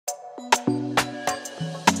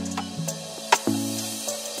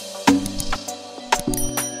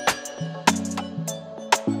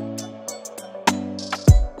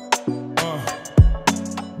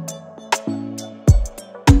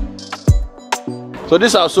So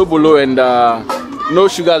this is our Sobolo, and no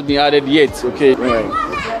sugar has been added yet. Okay. Right.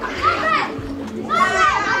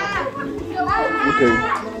 Okay.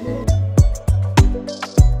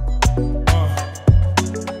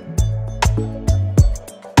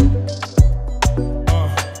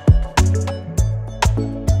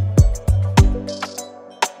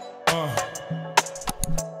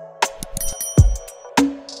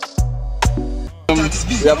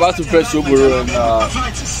 We are about to press Sobolo, and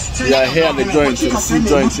we are here at the joint, the fruit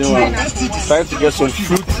joint, trying to get some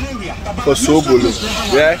fruit for Sobolo.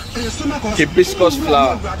 Yeah, hibiscus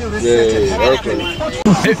flower. Yeah, okay.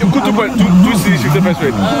 Hey, two seeds, the first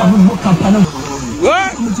rate.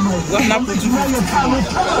 What? One apple,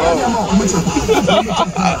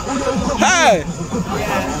 250. Hey,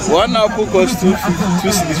 one apple costs 2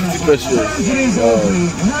 seeds, 50 pesos.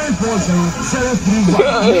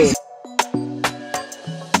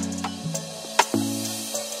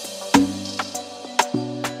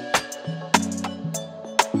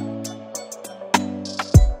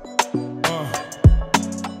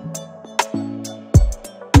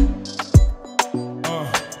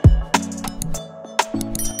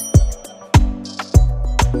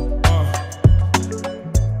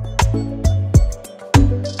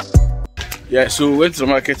 Yeah, so we went to the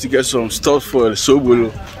market to get some stuff for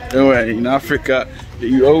Sobolo. Anyway, in Africa,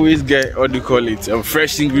 you always get, what do you call it,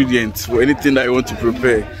 fresh ingredients for anything that you want to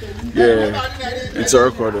prepare. Yeah, it's a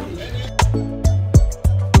record.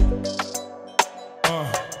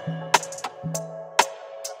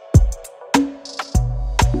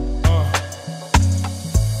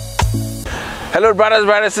 Hello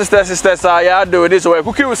brothers, sisters, how y'all doing? This way,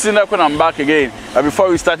 Cookie will see when I'm back again. Before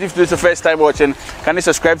we start, if this is the first time watching, can you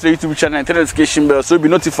subscribe to the YouTube channel and turn the notification bell so you'll be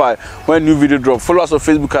notified when new video drop. Follow us on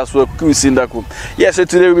Facebook as well, Cookie will see that. Yeah, so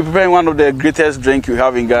today we'll be preparing one of the greatest drinks you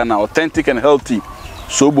have in Ghana, authentic and healthy,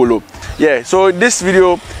 Sobolo. Yeah, so this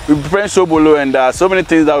video we'll be preparing Sobolo, and so many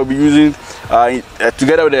things that we'll be using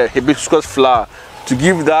together with the hibiscus flower to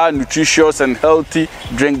give that nutritious and healthy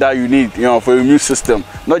drink that you need, you know, for your immune system.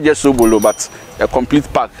 Not just Sobolo, but a complete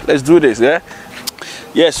pack. Let's do this, yeah?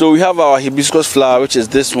 Yeah, so we have our hibiscus flower, which is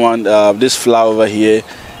this one, this flower over here,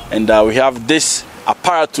 and we have this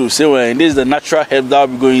apparatus. So this is the natural herb that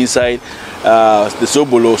will be going inside the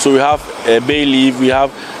Sobolo. So we have bay leaf, we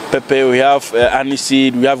have pepper, we have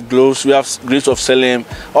aniseed, we have cloves, we have grains of selim,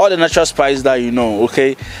 all the natural spices that you know.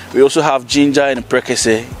 Okay, we also have ginger and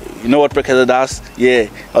prekese. You know what prekese does? Yeah,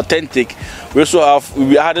 authentic. We also have, we'll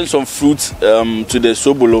be adding some fruits to the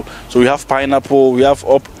Sobolo. So we have pineapple, we have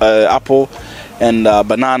apple, and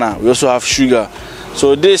banana. We also have sugar.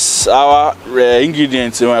 So this our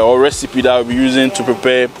ingredients or recipe that we'll be using to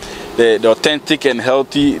prepare the authentic and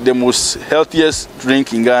healthy, the most healthiest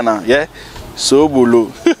drink in Ghana. Yeah,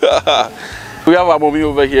 Sobolo. We have our mommy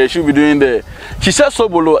over here. She'll be doing the. She sells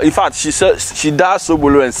Sobolo. In fact, she does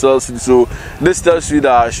Sobolo and sells it. So this tells you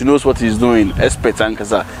that she knows what she's doing. Expert and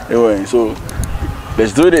kasa. Anyway, so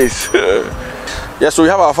let's do this. Yeah, so we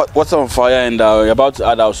have our water on fire, and we're about to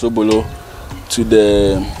add our Sobolo to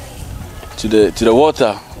the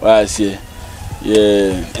water. I see.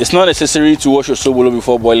 Yeah, it's not necessary to wash your Sobolo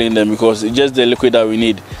before boiling them because it's just the liquid that we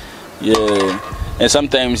need. Yeah. And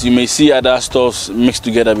sometimes you may see other stuffs mixed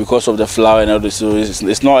together because of the flour and all this. So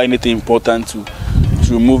it's not anything important to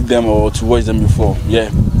remove them or to wash them before.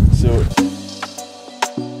 Yeah. So.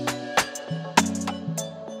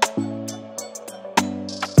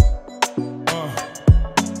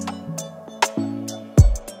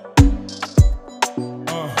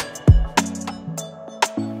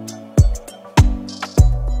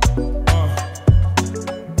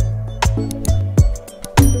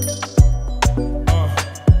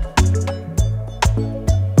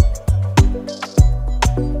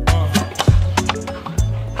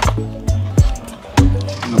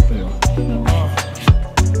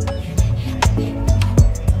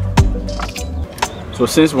 So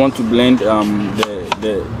since we want to blend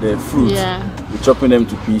the fruits, yeah, we're chopping them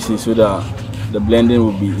to pieces so that the blending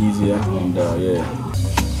will be easier, and yeah.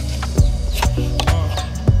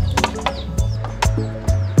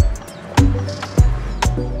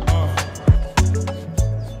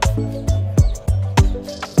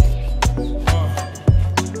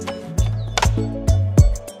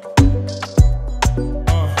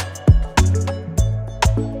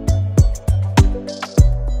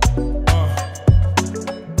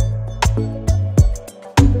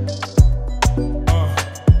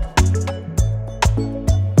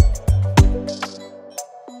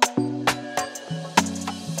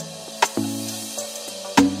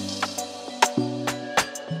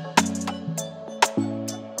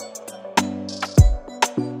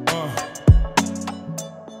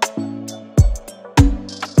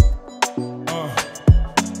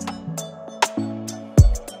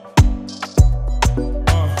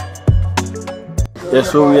 Yeah,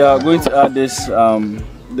 so we are going to add this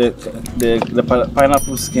the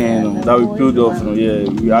pineapple skin that we peeled off. Yeah,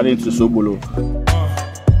 we add it to Sobolo.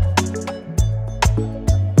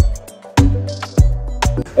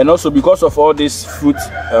 And also because of all these fruit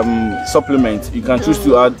supplements, you can choose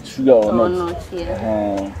to add sugar or not.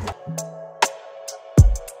 Yeah.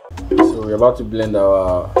 So we're about to blend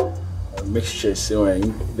our mixture, so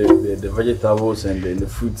the vegetables and the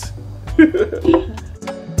fruit.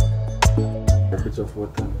 A bit of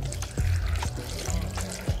water.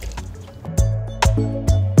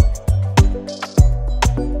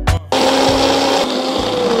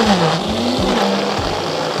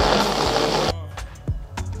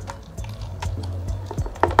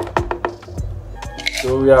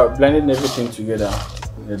 So we are blending everything together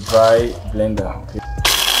in a dry blender. Okay.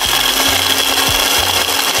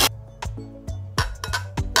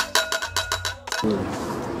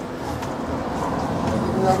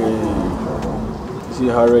 Okay. See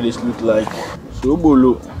how red it looks like.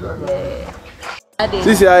 Sobolo.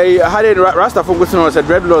 See, I had a Rasta focusing on a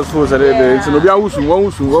dread loss for it's no be one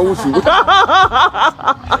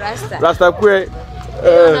Rasta kwe.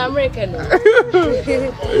 An American.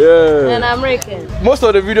 Yeah. An American. Most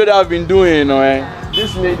of the video that I've been doing, you know,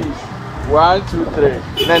 this lady, 1, 2, 3. And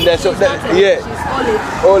then there's yeah.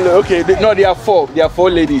 She's okay. No, there are 4. There are 4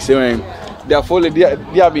 ladies. There are 4 ladies.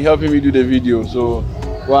 They have been helping me do the video. So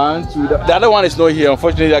 1, 2. The other one is not here.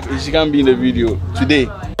 Unfortunately, she can't be in the video today.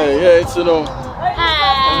 Yeah, it's you know.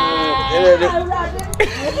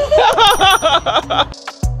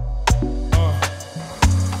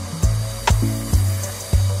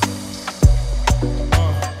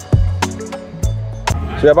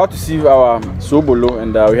 So we're about to sieve our Sobolo,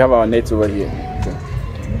 and we have our nets over here. Okay.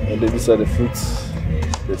 And these are the fruits,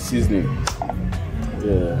 the seasoning.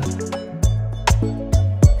 Yeah.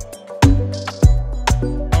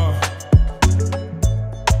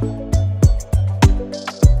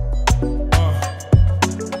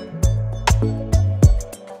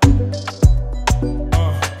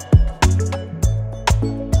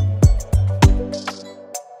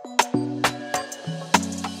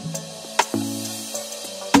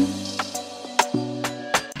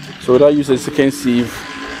 So that use a second sieve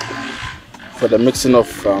for the mixing of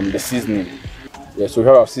the seasoning. Yeah, so we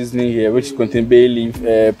have our seasoning here, which contain bay leaf,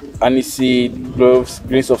 aniseed, cloves,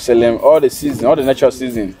 grains of selim, all the seasoning, all the natural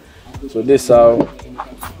seasoning. So this is how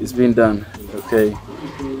it's being done. Okay,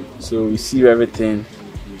 so we sieve everything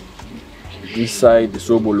inside the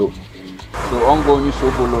Sobolo. So ongoing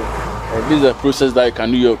Sobolo. This is a process that you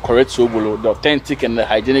can do your correct Sobolo, the authentic and the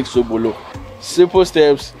hygienic Sobolo. Simple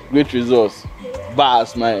steps, great results.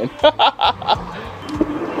 Bars, man.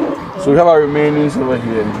 So we have our remainings over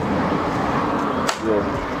here. Yeah.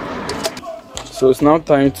 So it's now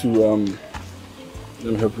time to let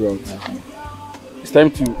me help you out. It's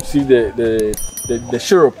time to see the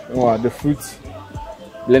syrup, the fruit,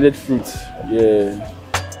 blended fruit. Yeah.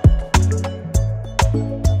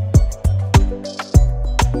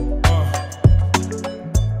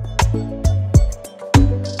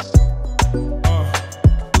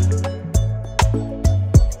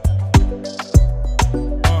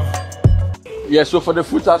 Yeah, so for the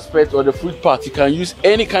fruit aspect or the fruit part, you can use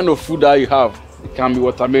any kind of fruit that you have. It can be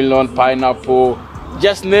watermelon, pineapple,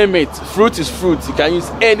 just name it. Fruit is fruit. You can use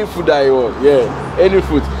any fruit that you want. Yeah, any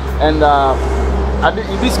fruit. And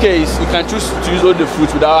in this case, you can choose to use all the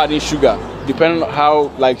fruits without adding sugar, depending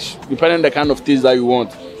on depending on the kind of taste that you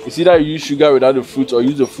want. It's either you use sugar without the fruit or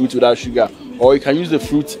use the fruit without sugar, or you can use the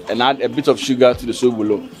fruit and add a bit of sugar to the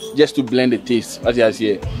Sobolo just to blend the taste, as you see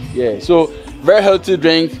here. Yeah, so very healthy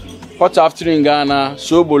drink. Hot afternoon in Ghana,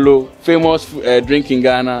 Sobolo, famous drink in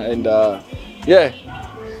Ghana, and yeah.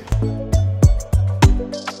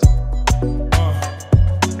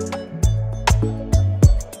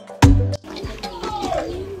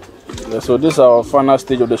 So this is our final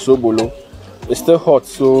stage of the Sobolo. It's still hot,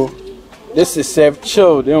 so this is served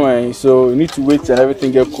chilled anyway. So you need to wait and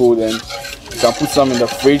everything get cold, and you can put some in the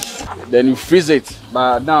fridge. Then you freeze it.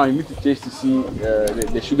 But now you need to taste to see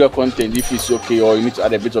the sugar content, if it's okay, or you need to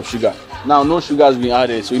add a bit of sugar. Now no sugar has been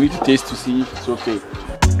added, so you need to taste to see if it's okay.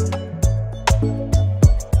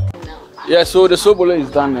 Yeah, so the Sobolo is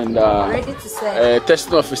done, and ready to serve.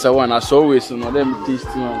 Testing officer 1, as always, you know, let me taste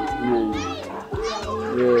yeah.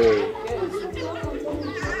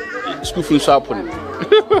 School from Sapon.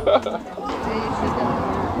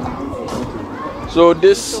 So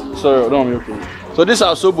this, sorry, no, I'm okay. So this is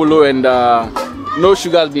our Sobolo, and no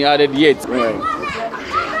sugar has been added yet. Right.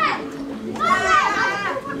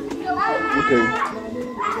 Okay.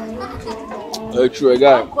 True, I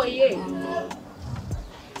got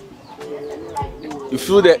it. you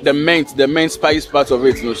feel the mint spice part of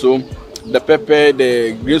it, you know. So the pepper,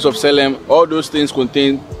 the grains of selim, all those things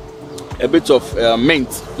contain a bit of mint.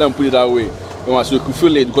 Let me put it that way. So you could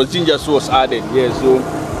feel it because ginger sauce added. Yeah, so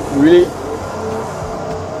really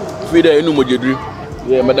feel the enu.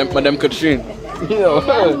 Yeah, Madam Catherine. Yeah,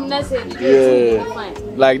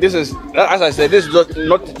 like this is, as I said, this is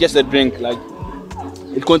not just a drink. Like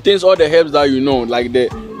it contains all the herbs that you know, like the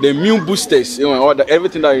immune boosters, you know,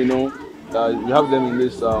 everything that you know. You have them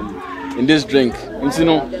in this drink. And, you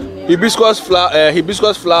know, hibiscus flower,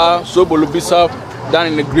 Sobolo bissap, done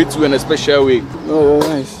in a great way and a special way. Oh,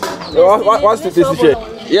 nice. What's the tasty share?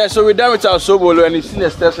 Yeah, so we're done with our Sobolo, and you've seen the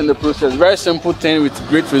steps in the process. Very simple thing with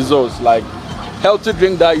great results. Like healthy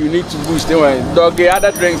drink that you need to boost. Anyway, doggy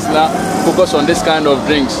other drinks now focus on this kind of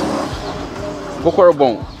drinks.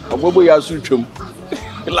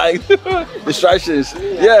 Like distractions.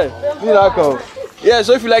 Yeah, yeah,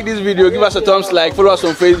 so if you like this video, give us a thumbs like, follow us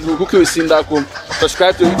on Facebook,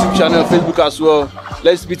 subscribe to our YouTube channel, Facebook as well.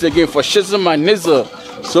 Let's meet again for Shizm and Nizza.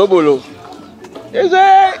 Sobolo. Is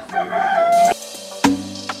it?